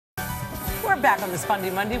We're back on this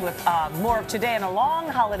Monday with more of today, and a long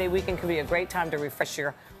holiday weekend can be a great time to refresh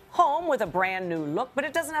your home with a brand new look, but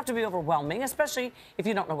it doesn't have to be overwhelming, especially if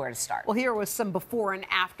you don't know where to start. Well, here was some before and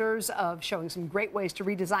afters of showing some great ways to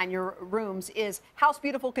redesign your rooms is House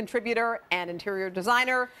Beautiful contributor and interior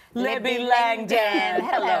designer Libby Langdon.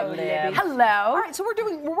 Hello, Libby. Hello. All right, so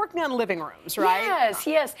we're working on living rooms, right? Yes,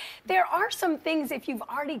 yes. There are some things, if you've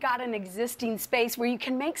already got an existing space, where you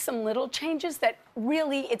can make some little changes that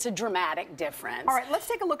really it's a dramatic difference. All right, let's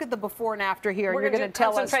take a look at the before and after here. We're You're going to tell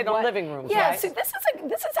us concentrate on living rooms, Yeah, right? so this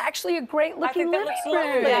is actually a great looking living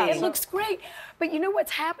room. Yeah, it looks great. But you know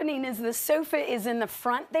what's happening is the sofa is in the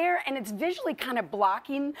front there, and it's visually kind of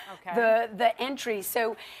blocking the entry.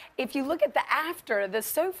 So if you look at the after, the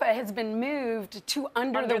sofa has been moved to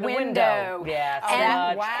under the window. Yes.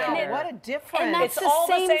 And wow, what a difference. And that's it's all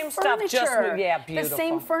the same stuff, furniture. just moved. Yeah, beautiful. The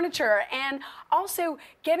same furniture. And also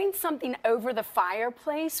getting something over the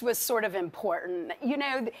fireplace was sort of important. You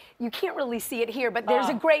know, you can't really see it here, but there's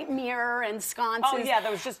a great mirror and sconces. Oh yeah,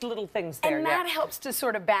 there was just little things there. And that helps to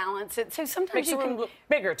sort of balance it. So sometimes you can look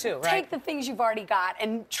bigger too, right? take the things you've already got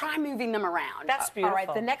and try moving them around. That's beautiful. All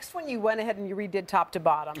right, the next one you went ahead and you redid top to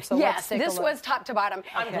bottom. So yes, let's take a this look. was top to bottom.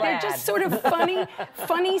 I'm They're glad. just sort of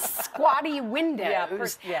funny, squatty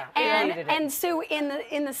windows. And so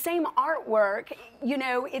in the same artwork, you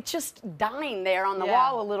know, it's just dying there on the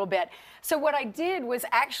wall a little bit. So what I did was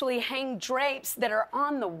actually hang drapes that are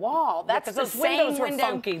on the wall. That's the those same windows were window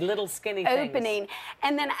funky, little skinny opening, things.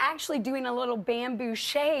 and then actually doing a little bamboo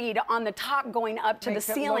shade on the top going up to Makes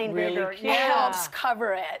the it look ceiling really cute. helps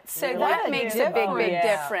cover it. So Really? that makes a big Yeah.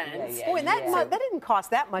 difference. Boy, and that didn't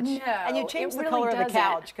cost that much. No, and you changed it the really color of the doesn't.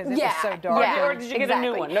 couch because it was so dark. Yeah, Or did you get a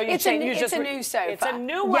new one? No, you it's changed. it's a new sofa. It's a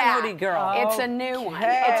new one, Woody girl. It's a new one.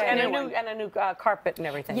 Okay. It's And a new carpet and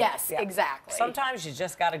everything. Yes, exactly. Sometimes you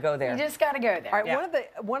just got to go there. You just got to go there. All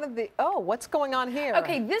right, what's going on here?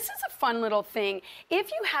 Okay, this is a fun little thing.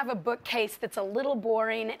 If you have a bookcase that's a little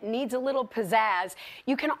boring, needs a little pizzazz,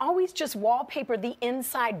 you can always just wallpaper the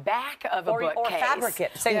inside back of a bookcase. Or fabric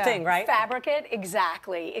it. Same thing, right? Fabric it,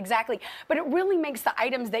 exactly. But it really makes the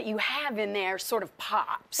items that you have in there sort of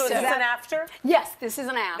pop. So is this an after? Yes, this is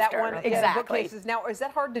an after. That one, exactly. bookcases. Now, is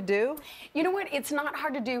that hard to do? You know what? It's not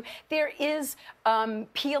hard to do. There is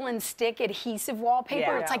peel and stick adhesive wallpaper.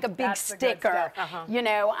 Yeah. It's like a big That's the good sticker. stuff. You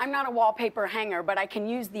know, I'm not a wallpaper hanger, but I can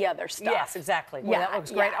use the other stuff. Yes, exactly. Well, that looks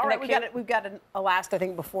great. All right, we've got a last, I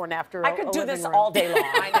think, before and after. I could do this all day long.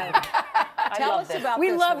 I know. Tell us about We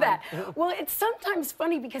this love one. that. Well, it's sometimes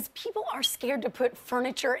funny because people are scared to put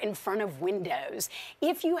furniture in front of windows.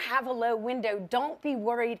 If you have a low window, don't be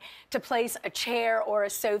worried to place a chair or a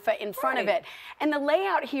sofa in front of it. And the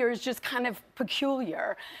layout here is just kind of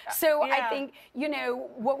peculiar. So I think, you know,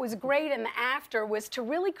 what was great in the after was to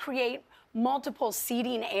really create multiple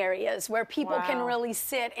seating areas where people can really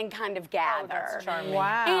sit and kind of gather. That's charming.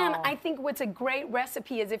 Wow. And I think what's a great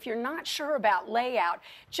recipe is if you're not sure about layout,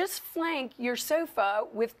 just flank your sofa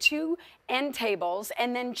with 2 end tables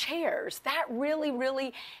and then chairs. That really,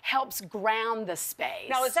 really helps ground the space.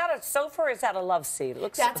 Now, is that a sofa or is that a love seat?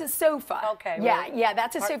 That's a sofa. Okay. Yeah, really? yeah,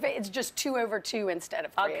 that's a sofa. It's just 2 over 2 instead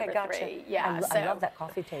of 3 Okay, over gotcha. 3. Yeah, I love that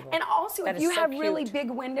coffee table. And also, That if is you so have really cute. big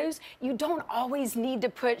windows, you don't always need to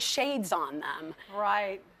put shades on them.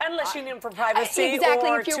 Right. Unless you need them for privacy Exactly,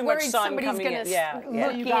 or if you're too worried much sun somebody's coming going in. to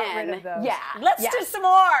look You got rid in. of those. Yeah. Let's do some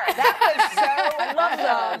more. That was so I love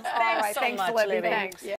those. All right, Thanks so thanks, much, Libby. Libby. Thanks.